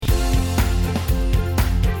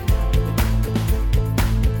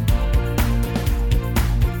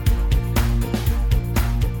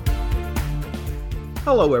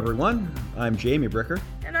Hello everyone, I'm Jamie Bricker.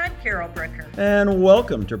 And I'm Carol Bricker. And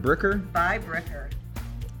welcome to Bricker by Bricker.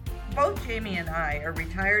 Both Jamie and I are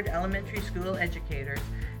retired elementary school educators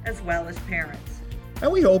as well as parents.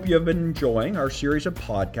 And we hope you have been enjoying our series of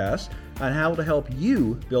podcasts on how to help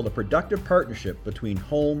you build a productive partnership between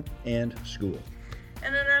home and school.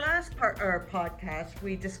 And in our last podcast,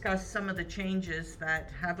 we discussed some of the changes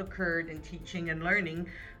that have occurred in teaching and learning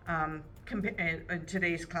in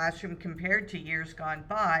today's classroom compared to years gone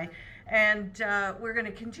by. And we're going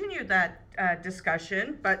to continue that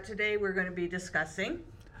discussion, but today we're going to be discussing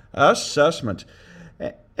assessment.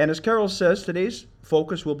 And as Carol says, today's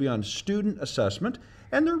focus will be on student assessment.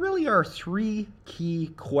 And there really are three key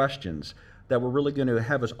questions that we're really going to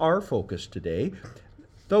have as our focus today.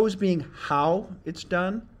 Those being how it's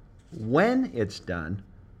done, when it's done,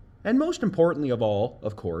 and most importantly of all,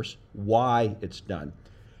 of course, why it's done.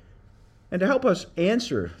 And to help us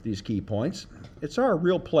answer these key points, it's our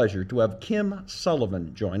real pleasure to have Kim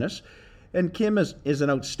Sullivan join us. And Kim is an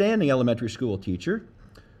outstanding elementary school teacher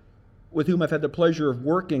with whom I've had the pleasure of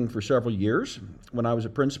working for several years when I was a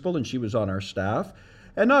principal and she was on our staff.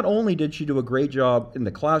 And not only did she do a great job in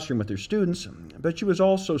the classroom with her students, but she was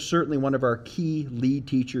also certainly one of our key lead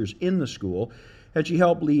teachers in the school, and she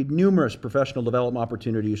helped lead numerous professional development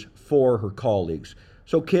opportunities for her colleagues.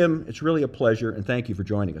 So Kim, it's really a pleasure, and thank you for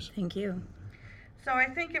joining us. Thank you. So I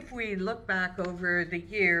think if we look back over the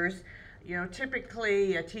years,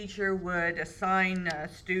 typically a teacher would assign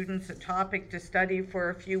students a topic to study for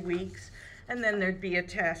a few weeks, and then there'd be a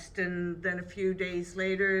test, and then a few days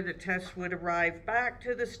later the test would arrive back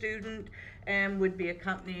to the student and would be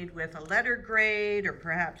accompanied with a letter grade or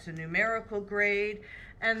perhaps a numerical grade,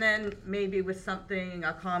 and then maybe with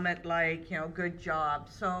a comment like, good job.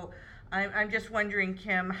 So I'm just wondering,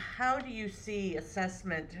 Kim, how do you see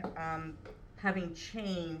assessment having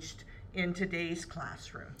changed in today's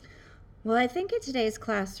classroom? Well, I think in today's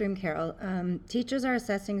classroom, Carol, teachers are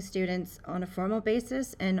assessing students on a formal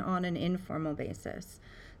basis and on an informal basis.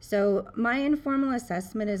 So my informal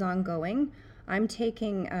assessment is ongoing. I'm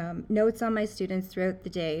taking notes on my students throughout the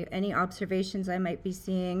day. Any observations I might be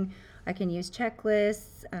seeing, I can use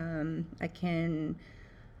checklists. I can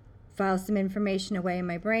file some information away in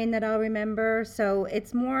my brain that I'll remember. So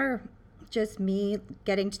it's more just me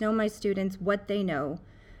getting to know my students, what they know,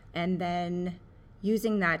 and then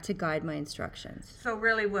using that to guide my instructions. So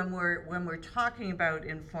really when we're talking about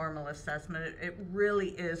informal assessment, it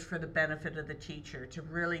really is for the benefit of the teacher to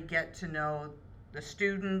really get to know the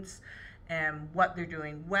students and what they're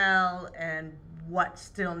doing well and what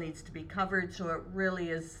still needs to be covered. So it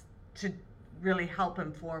really is to really help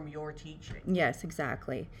inform your teaching. Yes,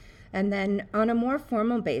 exactly. And then on a more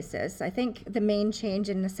formal basis, I think the main change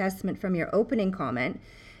in assessment from your opening comment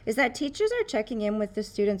is that teachers are checking in with the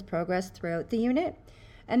students' progress throughout the unit.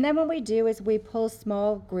 And then what we do is we pull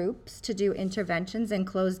small groups to do interventions and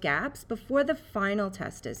close gaps before the final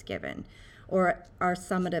test is given, or our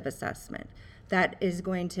summative assessment. That is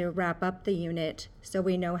going to wrap up the unit so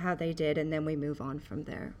we know how they did, and then we move on from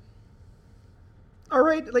there. All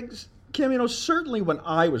right, Kim, certainly when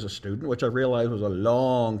I was a student, which I realized was a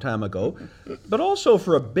long time ago, but also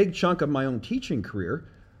for a big chunk of my own teaching career,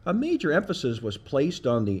 a major emphasis was placed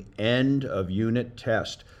on the end of unit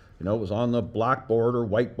test. It was on the blackboard or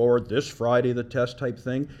whiteboard, this Friday the test type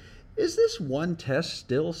thing. Is this one test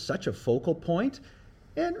still such a focal point?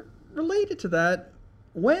 And related to that,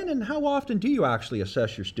 when and how often do you actually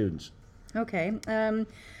assess your students? Okay.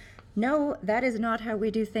 No, that is not how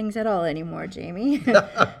we do things at all anymore, Jamie.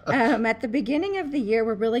 At the beginning of the year,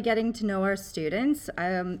 we're really getting to know our students.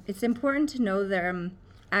 It's important to know them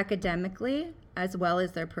academically as well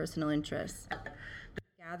as their personal interests.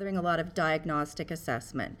 Gathering a lot of diagnostic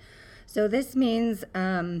assessment. So this means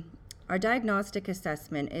our diagnostic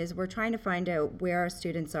assessment is we're trying to find out where our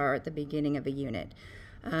students are at the beginning of a unit.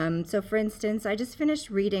 So for instance, I just finished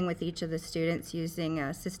reading with each of the students using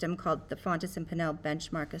a system called the Fontes and Pinnell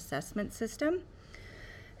Benchmark Assessment System.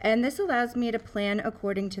 And this allows me to plan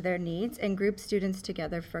according to their needs and group students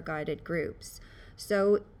together for guided groups.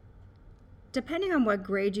 So depending on what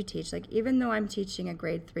grade you teach, even though I'm teaching a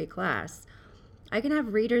grade 3 class, I can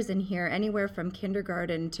have readers in here anywhere from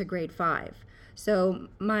kindergarten to grade 5. So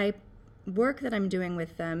my work that I'm doing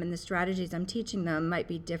with them and the strategies I'm teaching them might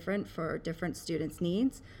be different for different students'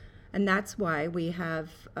 needs. And that's why we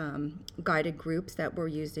have guided groups that we're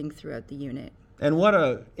using throughout the unit. And what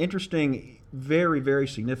a interesting, very, very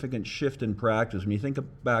significant shift in practice. When you think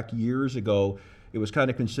back years ago, it was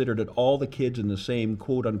kind of considered that all the kids in the same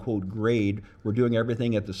quote-unquote grade were doing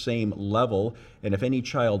everything at the same level, and if any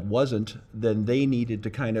child wasn't, then they needed to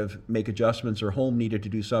kind of make adjustments or home needed to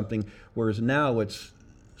do something, whereas now it's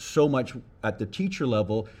so much at the teacher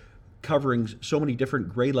level, covering so many different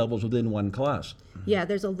grade levels within one class. Yeah,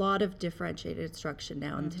 there's a lot of differentiated instruction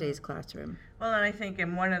now in today's classroom. Well, and I think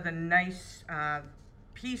in one of the nice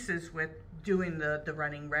pieces with doing the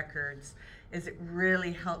running records is it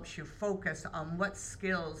really helps you focus on what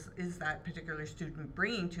skills is that particular student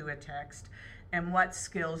bringing to a text and what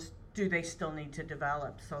skills do they still need to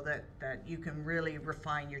develop so that you can really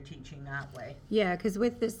refine your teaching that way. Yeah, because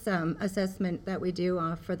with this assessment that we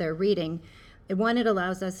do for their reading, one, it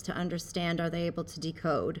allows us to understand, are they able to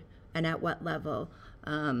decode and at what level?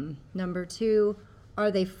 Number two,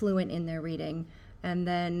 are they fluent in their reading? And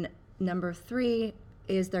then number three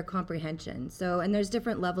is their comprehension. And there's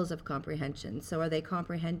different levels of comprehension. So are they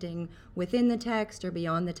comprehending within the text or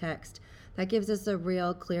beyond the text? That gives us a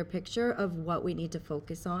real clear picture of what we need to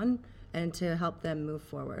focus on and to help them move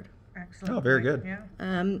forward. Excellent. Oh, very good.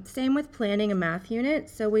 Yeah. Same with planning a math unit.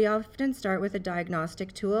 So we often start with a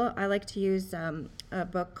diagnostic tool. I like to use a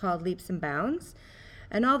book called Leaps and Bounds.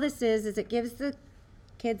 And all this is it gives the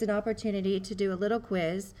kids an opportunity to do a little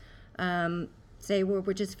quiz. Say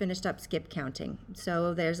we're just finished up skip counting.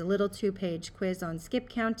 So there's a little 2-page quiz on skip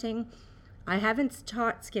counting. I haven't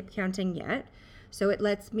taught skip counting yet. So it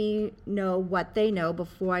lets me know what they know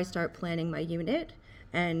before I start planning my unit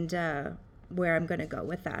and where I'm going to go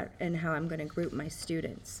with that and how I'm going to group my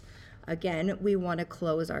students. Again, we want to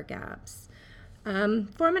close our gaps.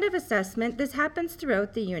 Formative assessment, this happens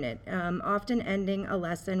throughout the unit, often ending a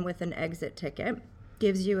lesson with an exit ticket.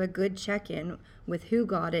 Gives you a good check-in with who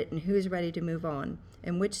got it and who's ready to move on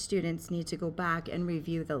and which students need to go back and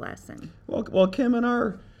review the lesson. Well, Kim, in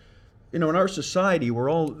our society,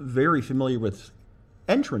 we're all very familiar with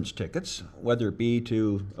entrance tickets, whether it be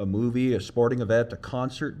to a movie, a sporting event, a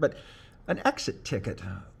concert, but an exit ticket,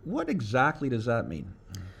 what exactly does that mean?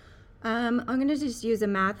 I'm going to just use a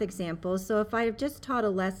math example. So if I've just taught a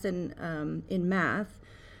lesson in math,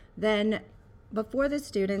 then before the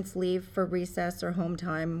students leave for recess or home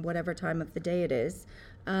time, whatever time of the day it is,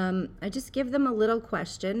 I just give them a little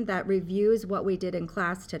question that reviews what we did in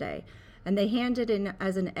class today. And they hand it in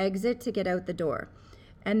as an exit to get out the door.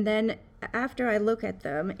 And then after I look at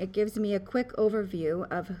them, it gives me a quick overview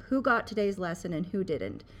of who got today's lesson and who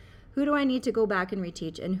didn't. Who do I need to go back and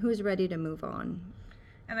reteach and who's ready to move on?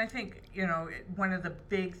 And I think, one of the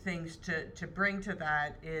big things to bring to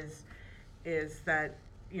that is that,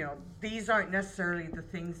 these aren't necessarily the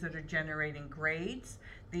things that are generating grades.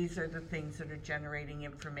 These are the things that are generating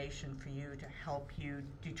information for you to help you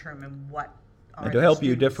determine what are and to help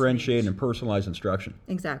you students' differentiate needs. and personalize instruction.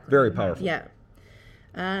 Exactly. Very powerful. Yeah.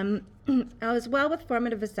 As well with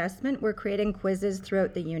formative assessment, we're creating quizzes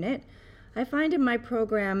throughout the unit. I find in my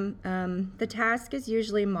program, the task is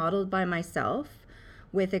usually modeled by myself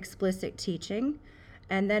with explicit teaching,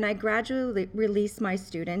 and then I gradually release my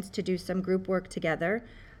students to do some group work together,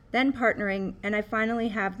 then partnering, and I finally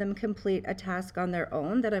have them complete a task on their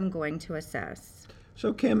own that I'm going to assess.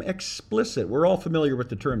 So, Kim, explicit, we're all familiar with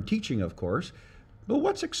the term teaching, of course, but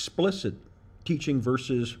what's explicit teaching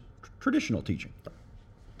versus traditional teaching?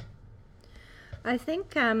 I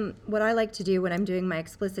think what I like to do when I'm doing my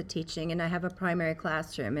explicit teaching and I have a primary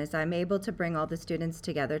classroom is I'm able to bring all the students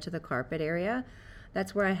together to the carpet area.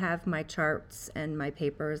 That's where I have my charts and my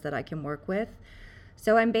papers that I can work with.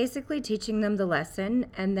 So I'm basically teaching them the lesson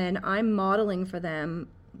and then I'm modeling for them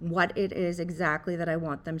what it is exactly that I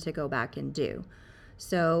want them to go back and do.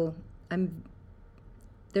 So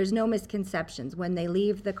there's no misconceptions. When they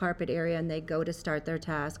leave the carpet area and they go to start their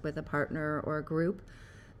task with a partner or a group,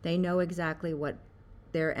 they know exactly what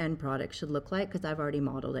their end product should look like because I've already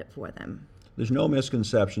modeled it for them. There's no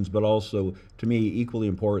misconceptions, but also, to me, equally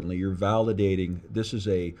importantly, you're validating this is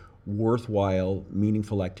a worthwhile,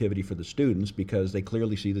 meaningful activity for the students because they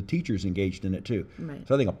clearly see the teachers engaged in it too. Right.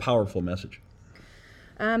 So I think a powerful message.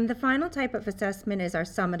 The final type of assessment is our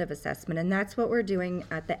summative assessment, and that's what we're doing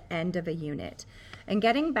at the end of a unit. And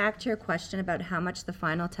getting back to your question about how much the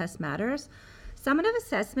final test matters, summative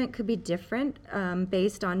assessment could be different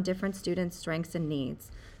based on different students' strengths and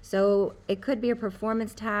needs. So it could be a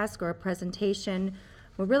performance task or a presentation.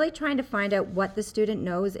 We're really trying to find out what the student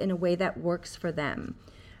knows in a way that works for them.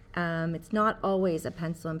 It's not always a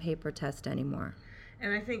pencil and paper test anymore.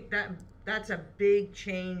 And I think that's a big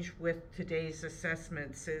change with today's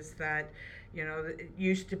assessments is that, it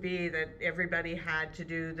used to be that everybody had to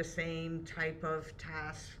do the same type of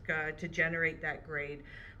task to generate that grade.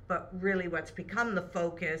 But really what's become the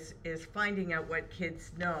focus is finding out what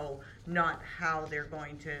kids know, not how they're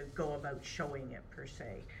going to go about showing it per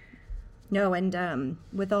se. No, and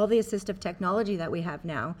with all the assistive technology that we have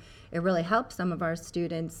now, it really helps some of our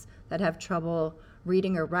students that have trouble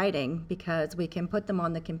reading or writing, because we can put them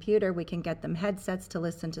on the computer, we can get them headsets to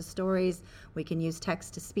listen to stories, we can use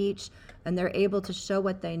text to speech, and they're able to show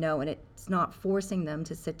what they know, and it's not forcing them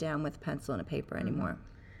to sit down with a pencil and a paper anymore.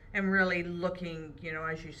 And really looking,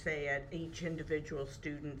 as you say, at each individual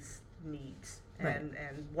student's needs and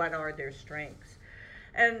what are their strengths.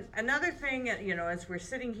 And another thing, as we're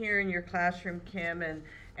sitting here in your classroom, Kim,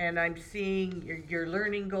 and I'm seeing your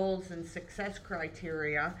learning goals and success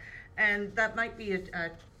criteria, and that might be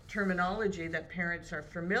a terminology that parents are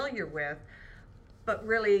familiar with, but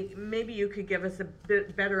really maybe you could give us a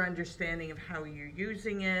bit better understanding of how you're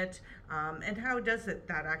using it, and how does that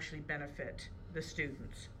actually benefit the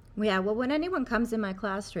students. Yeah, well, when anyone comes in my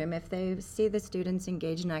classroom, if they see the students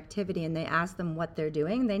engage in activity and they ask them what they're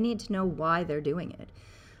doing, they need to know why they're doing it.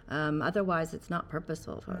 Otherwise, it's not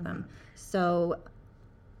purposeful for them. So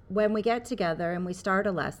when we get together and we start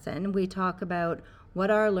a lesson, we talk about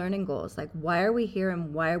what are our learning goals, like why are we here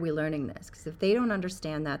and why are we learning this? Because if they don't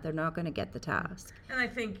understand that, they're not going to get the task. And I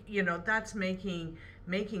think, that's making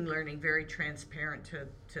learning very transparent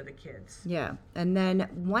to the kids. Yeah, and then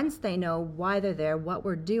once they know why they're there, what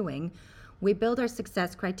we're doing, we build our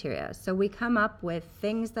success criteria. So we come up with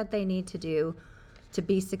things that they need to do to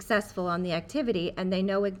be successful on the activity, and they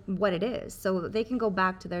know what it is. So they can go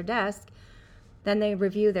back to their desk, then they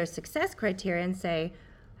review their success criteria and say,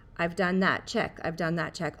 I've done that, check, I've done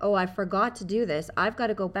that, check. Oh, I forgot to do this. I've got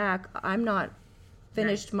to go back. I'm not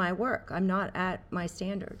finished my work. I'm not at my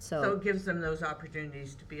standards. So it gives them those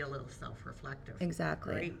opportunities to be a little self-reflective.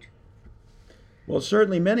 Exactly. Great. Well,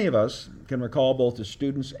 certainly many of us can recall, both as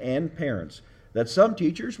students and parents, that some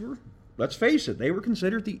teachers were, let's face it, they were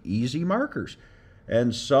considered the easy markers,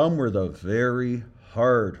 and some were the very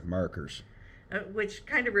hard markers. Which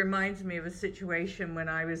kind of reminds me of a situation when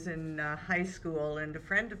I was in high school, and a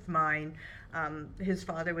friend of mine, his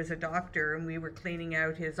father was a doctor, and we were cleaning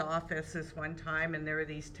out his office this one time, and there were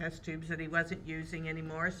these test tubes that he wasn't using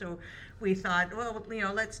anymore. So we thought, well,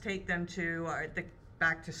 let's take them to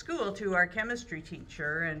back to school to our chemistry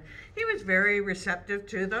teacher, and he was very receptive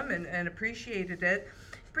to them and appreciated it.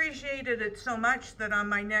 Appreciated it so much that on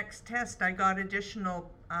my next test I got additional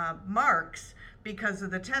marks because of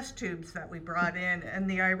the test tubes that we brought in. And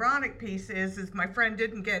the ironic piece is my friend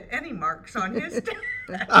didn't get any marks on his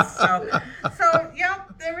test. So yeah,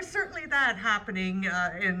 there was certainly that happening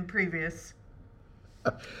in previous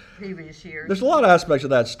years. There's a lot of aspects of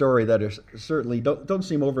that story that are certainly don't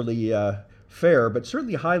seem overly fair, but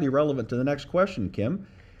certainly highly relevant to the next question, Kim.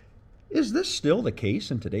 Is this still the case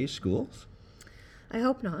in today's schools? I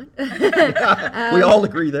hope not. We all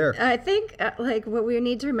agree there. I think what we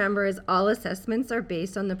need to remember is all assessments are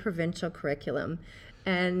based on the provincial curriculum.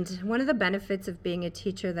 And one of the benefits of being a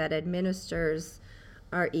teacher that administers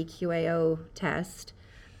our EQAO test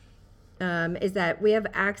is that we have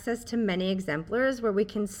access to many exemplars where we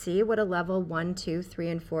can see what a level 1, 2, 3,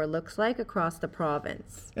 and 4 looks like across the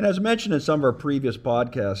province. And as mentioned in some of our previous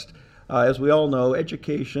podcasts, as we all know,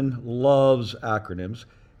 education loves acronyms.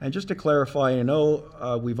 And just to clarify, I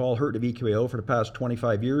know we've all heard of EQAO for the past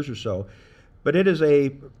 25 years or so, but it is a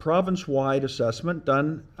province-wide assessment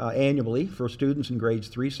done annually for students in grades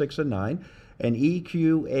 3, 6, and 9. And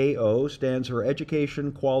EQAO stands for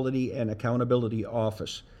Education, Quality, and Accountability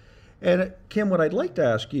Office. And Kim, what I'd like to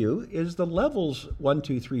ask you is the levels 1,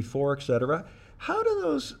 2, 3, 4, etc., how do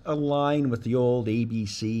those align with the old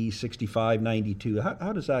ABC 65, 92?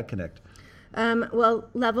 How does that connect? Well,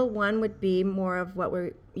 level 1 would be more of what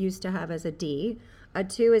we're used to have as a D. A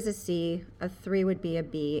 2 is a C, a 3 would be a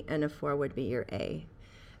B, and a 4 would be your A.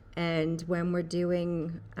 And when we're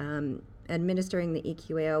doing administering the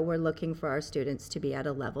EQAO, we're looking for our students to be at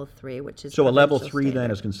a level 3, which is so a level 3 standard.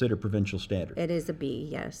 then is considered provincial standard. It is a B,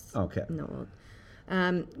 yes. Okay. No.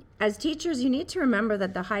 As teachers, you need to remember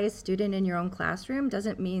that the highest student in your own classroom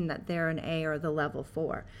doesn't mean that they're an A or the level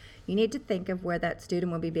 4. You need to think of where that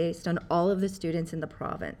student will be based on all of the students in the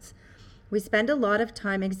province. We spend a lot of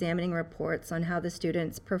time examining reports on how the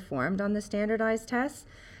students performed on the standardized tests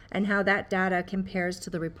and how that data compares to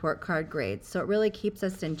the report card grades. So it really keeps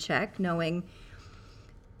us in check, knowing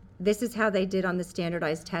this is how they did on the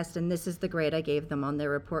standardized test and this is the grade I gave them on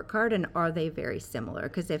their report card, and are they very similar?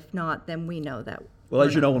 Because if not, then we know that. Well,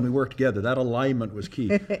 as you know, when we worked together, that alignment was key.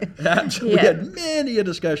 We had many a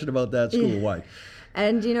discussion about that school-wide.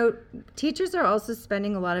 And, teachers are also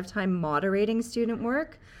spending a lot of time moderating student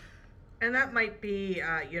work. And that might be,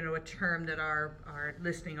 a term that our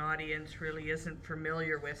listening audience really isn't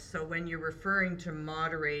familiar with. So when you're referring to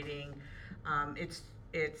moderating, it's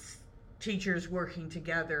teachers working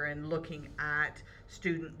together and looking at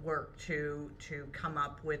student work to come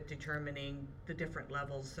up with determining the different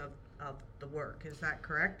levels of the work. Is that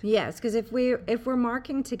correct? Yes, because if we're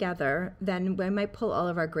marking together, then we might pull all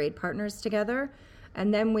of our grade partners together,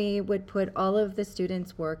 and then we would put all of the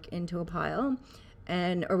students' work into a pile,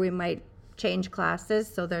 or we might change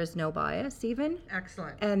classes so there's no bias even.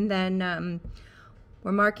 Excellent. And then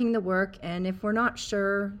we're marking the work, and if we're not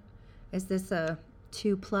sure, is this a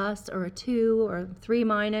 2+ or a 2 or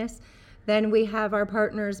 3-, then we have our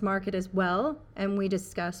partners mark it as well, and we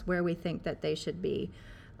discuss where we think that they should be.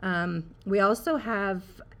 We also have,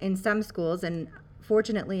 in some schools, and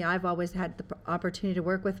fortunately I've always had the opportunity to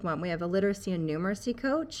work with one, we have a literacy and numeracy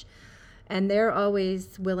coach, and they're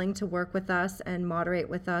always willing to work with us and moderate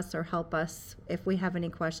with us or help us if we have any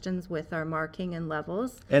questions with our marking and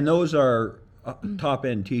levels. And those are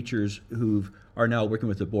top-end teachers who are now working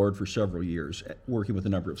with the board for several years, working with a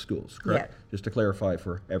number of schools, correct? Yeah. Just to clarify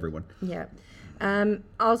for everyone. Yeah.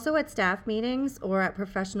 Also at staff meetings or at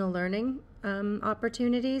professional learning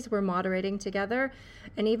opportunities, we're moderating together,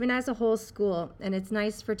 and even as a whole school. And it's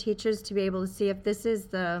nice for teachers to be able to see if this is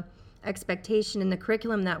the expectation in the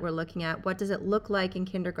curriculum that we're looking at. What does it look like in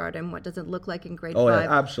kindergarten? What does it look like in grade 5? Oh,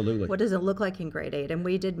 yeah, absolutely. What does it look like in grade 8? And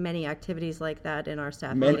we did many activities like that in our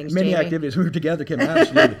staff Many meetings, Jamie. activities. We were together, Kim,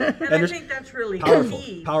 absolutely. And I there's- think that's really Powerful,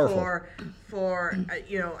 key powerful. for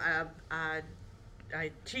a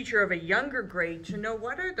teacher of a younger grade to know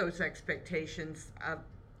what are those expectations of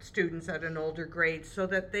students at an older grade, so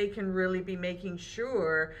that they can really be making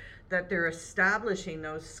sure that they're establishing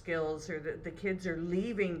those skills, or that the kids are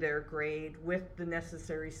leaving their grade with the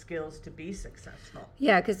necessary skills to be successful.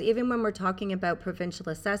 Yeah, because even when we're talking about provincial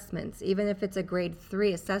assessments, even if it's a grade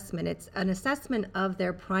 3 assessment, it's an assessment of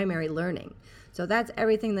their primary learning. So that's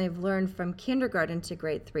everything they've learned from kindergarten to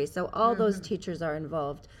grade 3. So all those teachers are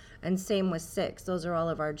involved. And same with 6. Those are all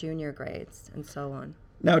of our junior grades and so on.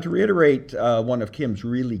 Now, to reiterate one of Kim's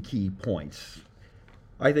really key points,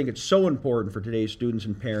 I think it's so important for today's students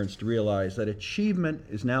and parents to realize that achievement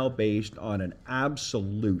is now based on an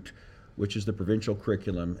absolute, which is the provincial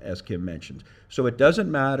curriculum, as Kim mentioned. So it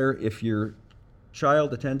doesn't matter if your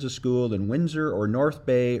child attends a school in Windsor or North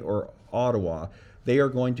Bay or Ottawa, they are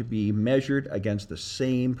going to be measured against the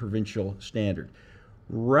same provincial standard,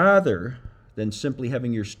 rather than simply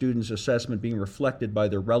having your students' assessment being reflected by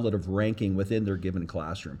their relative ranking within their given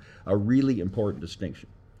classroom. A really important distinction.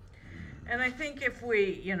 And I think if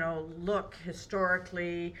we, look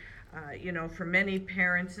historically, for many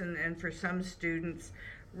parents and for some students,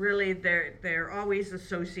 really they're always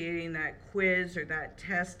associating that quiz or that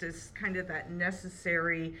test as kind of that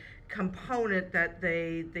necessary component that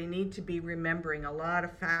they need to be remembering a lot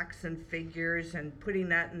of facts and figures and putting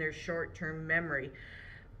that in their short-term memory.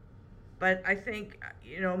 But I think,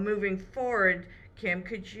 moving forward, Kim,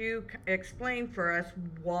 could you explain for us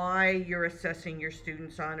why you're assessing your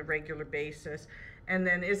students on a regular basis? And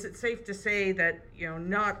then is it safe to say that,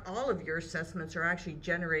 not all of your assessments are actually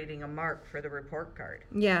generating a mark for the report card?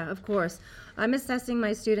 Yeah, of course. I'm assessing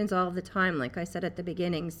my students all the time, like I said at the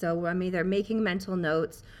beginning. So I'm either making mental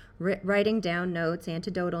notes, writing down notes,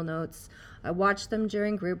 anecdotal notes. I watch them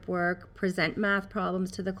during group work, present math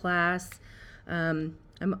problems to the class. I'm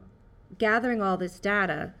gathering all this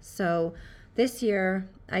data. So this year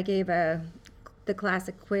I gave the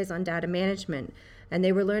classic quiz on data management, and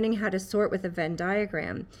they were learning how to sort with a Venn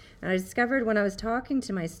diagram. And I discovered when I was talking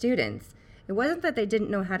to my students, it wasn't that they didn't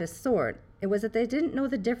know how to sort, it was that they didn't know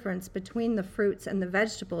the difference between the fruits and the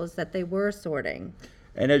vegetables that they were sorting.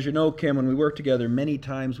 And as you know, Kim, when we worked together, many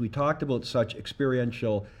times we talked about such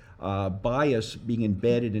experiential bias being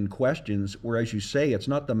embedded in questions, where, as you say, it's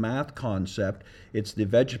not the math concept, it's the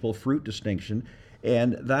vegetable fruit distinction.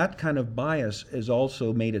 And that kind of bias has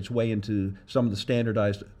also made its way into some of the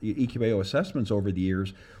standardized EQAO assessments over the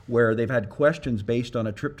years, where they've had questions based on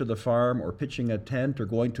a trip to the farm or pitching a tent or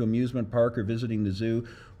going to amusement park or visiting the zoo,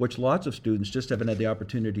 which lots of students just haven't had the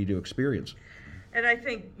opportunity to experience. And I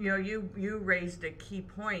think, you raised a key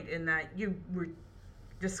point in that you were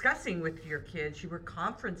discussing with your kids, you were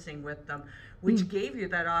conferencing with them, which gave you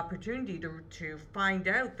that opportunity to find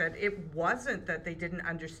out that it wasn't that they didn't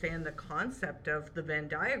understand the concept of the Venn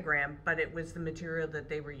diagram, but it was the material that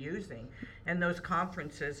they were using. And those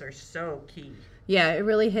conferences are so key. Yeah, it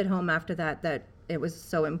really hit home after that it was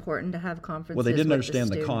so important to have conferences. Well, they didn't with understand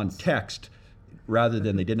the context rather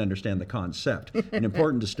than they didn't understand the concept. An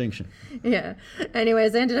important distinction. Yeah.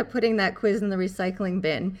 Anyways, I ended up putting that quiz in the recycling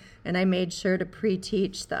bin, and I made sure to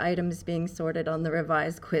pre-teach the items being sorted on the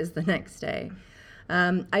revised quiz the next day.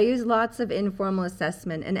 I use lots of informal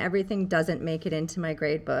assessment, and everything doesn't make it into my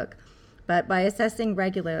grade book. But by assessing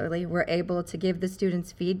regularly, we're able to give the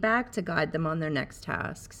students feedback to guide them on their next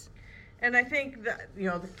tasks. And I think that,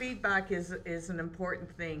 the feedback is an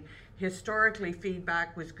important thing. historically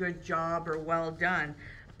feedback was good job or well done,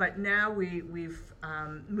 but now we've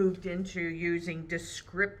moved into using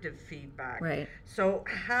descriptive feedback. Right. So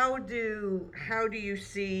how do you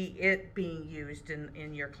see it being used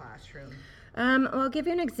in your classroom? Well, I'll give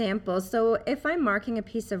you an example. So if I'm marking a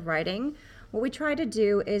piece of writing, what we try to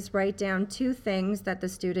do is write down 2 things that the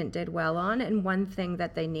student did well on and 1 thing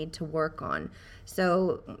that they need to work on.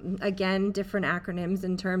 So again, different acronyms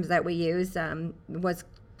and terms that we use was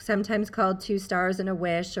sometimes called 2 stars and a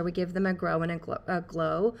wish, or we give them a grow and a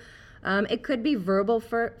glow. It could be verbal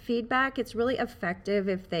for feedback. It's really effective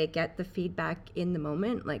if they get the feedback in the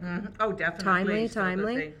moment, like Oh, definitely.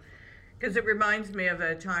 timely. Because it reminds me of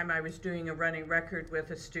a time I was doing a running record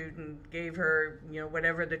with a student, gave her,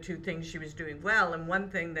 whatever the 2 things she was doing well, and 1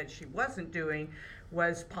 thing that she wasn't doing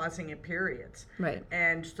was pausing at periods. Right.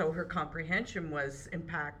 And so her comprehension was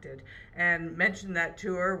impacted, and mentioned that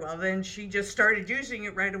to her. Well, then she just started using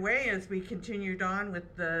it right away as we continued on with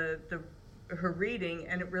her reading,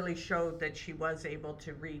 and it really showed that she was able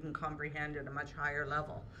to read and comprehend at a much higher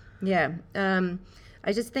level. Yeah.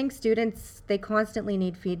 I just think students, they constantly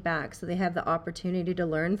need feedback so they have the opportunity to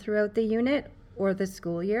learn throughout the unit or the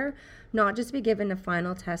school year, not just be given a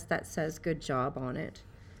final test that says good job on it.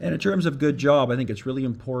 And in terms of good job, I think it's really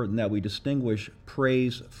important that we distinguish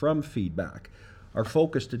praise from feedback. Our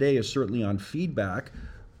focus today is certainly on feedback,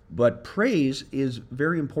 but praise is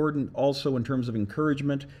very important also in terms of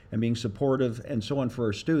encouragement and being supportive and so on for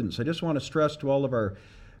our students. I just want to stress to all of our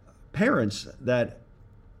parents that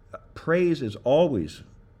praise is always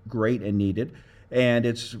great and needed, and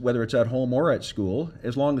it's whether it's at home or at school,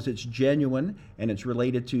 as long as it's genuine and it's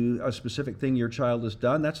related to a specific thing your child has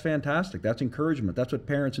done, that's fantastic. That's encouragement. That's what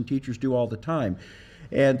parents and teachers do all the time.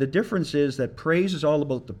 And the difference is that praise is all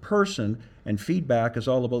about the person and feedback is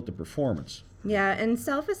all about the performance. Yeah, and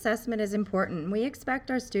self-assessment is important. We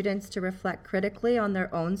expect our students to reflect critically on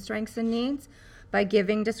their own strengths and needs by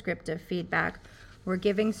giving descriptive feedback. We're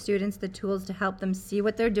giving students the tools to help them see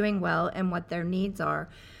what they're doing well and what their needs are.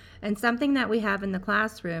 And something that we have in the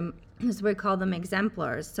classroom is we call them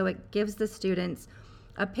exemplars. So it gives the students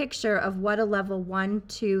a picture of what a level 1,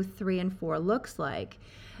 2, 3, and 4 looks like.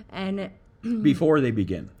 And Before they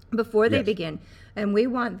begin. Yes. begin. And we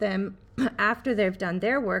want them, after they've done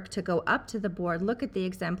their work, to go up to the board, look at the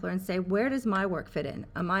exemplar and say, where does my work fit in?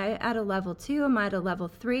 Am I at a level 2? Am I at a level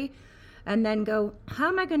 3? And then go, how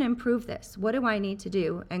am I going to improve this? What do I need to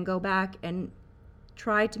do? And go back and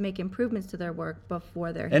try to make improvements to their work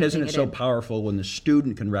before they're And isn't it so in. powerful when the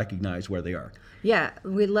student can recognize where they are? Yeah,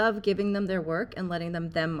 we love giving them their work and letting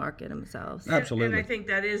them mark it themselves. Absolutely. And I think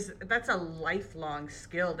that's a lifelong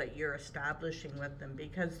skill that you're establishing with them,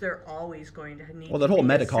 because they're always going to need. Well, that to whole be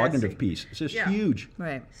metacognitive assessing. piece is just Yeah. huge.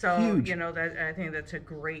 Right. So Huge. that I think that's a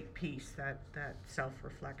great piece, that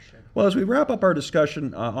self-reflection. Well, as we wrap up our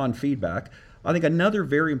discussion on feedback, I think another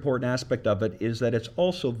very important aspect of it is that it's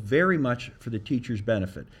also very much for the teacher's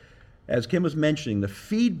benefit. As Kim was mentioning, the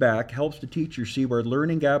feedback helps the teacher see where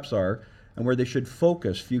learning gaps are and where they should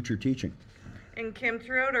focus future teaching. And Kim,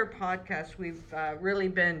 throughout our podcast, we've really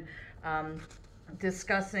been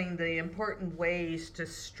discussing the important ways to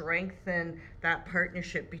strengthen that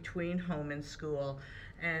partnership between home and school,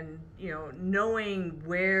 and knowing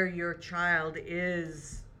where your child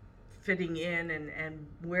is fitting in and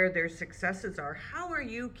where their successes are. How are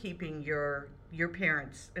you keeping your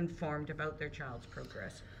parents informed about their child's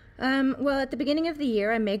progress? Well, at the beginning of the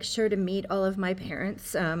year, I make sure to meet all of my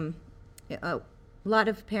parents. A lot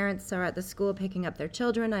of parents are at the school picking up their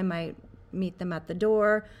children. I might meet them at the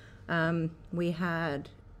door. We had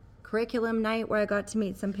curriculum night where I got to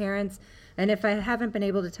meet some parents. And if I haven't been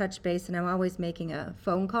able to touch base and I'm always making a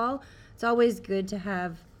phone call, it's always good to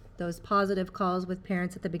have those positive calls with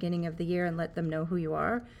parents at the beginning of the year and let them know who you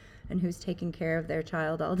are and who's taking care of their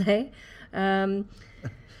child all day.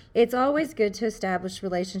 It's always good to establish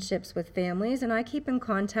relationships with families, and I keep in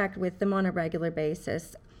contact with them on a regular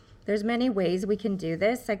basis. There's many ways we can do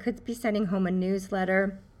this. I could be sending home a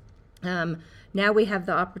newsletter. Now we have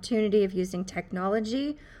the opportunity of using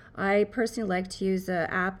technology. I personally like to use an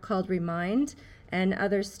app called Remind, and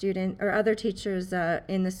other teachers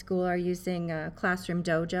in the school are using Classroom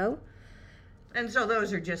Dojo. And so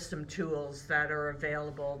those are just some tools that are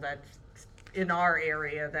available that in our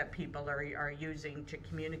area that people are using to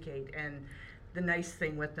communicate. And the nice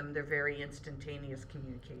thing with them, they're very instantaneous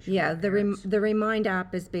communication. Yeah, with parents. the Remind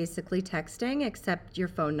app is basically texting, except your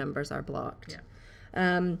phone numbers are blocked.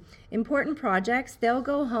 Yeah. Important projects, they'll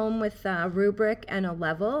go home with a rubric and a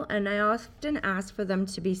level, and I often ask for them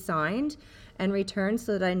to be signed and returned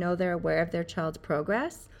so that I know they're aware of their child's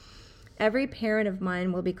progress. every parent of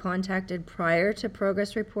mine will be contacted prior to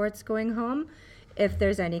progress reports going home if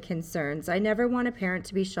there's any concerns. I never want a parent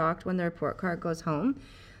to be shocked when the report card goes home.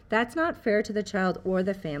 That's not fair to the child or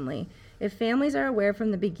the family. If families are aware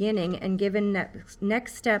from the beginning and given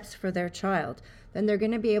next steps for their child, then they're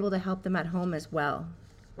going to be able to help them at home as well.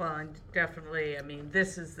 Well, and definitely, I mean,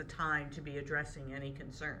 this is the time to be addressing any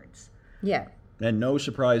concerns. Yeah. And no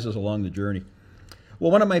surprises along the journey.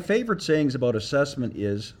 Well, one of my favorite sayings about assessment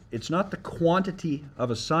is, it's not the quantity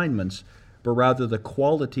of assignments, but rather the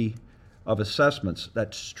quality of assessments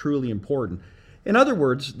that's truly important. In other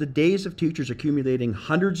words, the days of teachers accumulating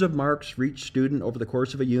hundreds of marks for each student over the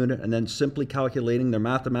course of a unit and then simply calculating their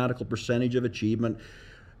mathematical percentage of achievement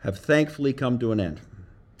have thankfully come to an end.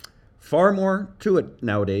 Far more to it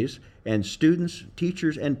nowadays, and students,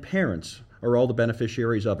 teachers, and parents are all the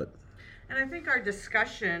beneficiaries of it. And I think our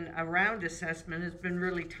discussion around assessment has been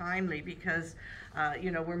really timely because,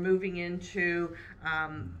 we're moving into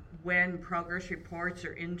when progress reports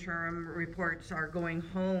or interim reports are going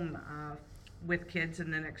home with kids in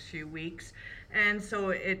the next few weeks. And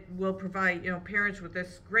so it will provide, parents with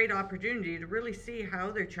this great opportunity to really see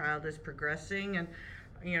how their child is progressing, and,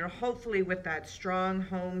 hopefully with that strong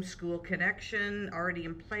home school connection already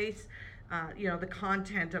in place, the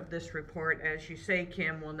content of this report, as you say,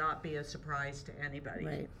 Kim, will not be a surprise to anybody.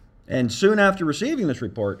 Right. And soon after receiving this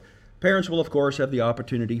report, parents will, of course, have the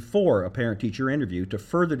opportunity for a parent-teacher interview to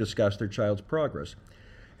further discuss their child's progress.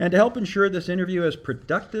 And to help ensure this interview is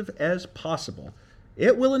productive as possible,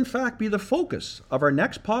 it will in fact be the focus of our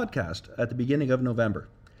next podcast at the beginning of November.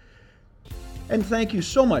 And thank you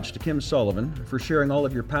so much to Kim Sullivan for sharing all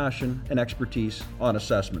of your passion and expertise on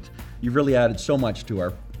assessment. You've really added so much to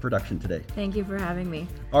our production today. Thank you for having me.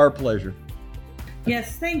 Our pleasure.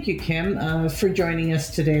 Yes, thank you, Kim, for joining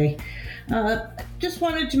us today. Just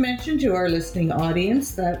wanted to mention to our listening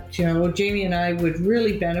audience that, Jamie and I would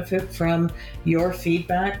really benefit from your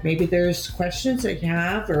feedback. Maybe there's questions that you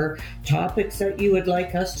have or topics that you would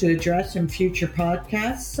like us to address in future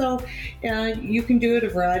podcasts. So you can do it a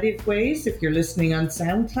variety of ways. If you're listening on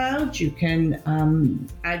SoundCloud, you can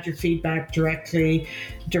add your feedback directly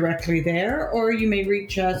there, or you may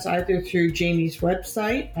reach us either through Jamie's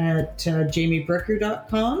website at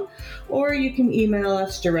jamiebricker.com, or you can email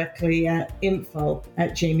us directly at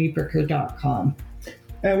info@jamiebricker.com.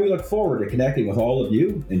 And we look forward to connecting with all of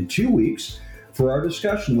you in 2 weeks for our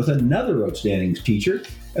discussion with another outstanding teacher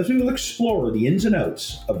as we will explore the ins and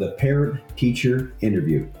outs of the parent-teacher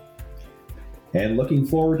interview. And looking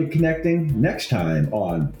forward to connecting next time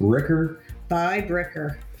on Bricker by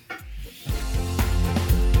Bricker.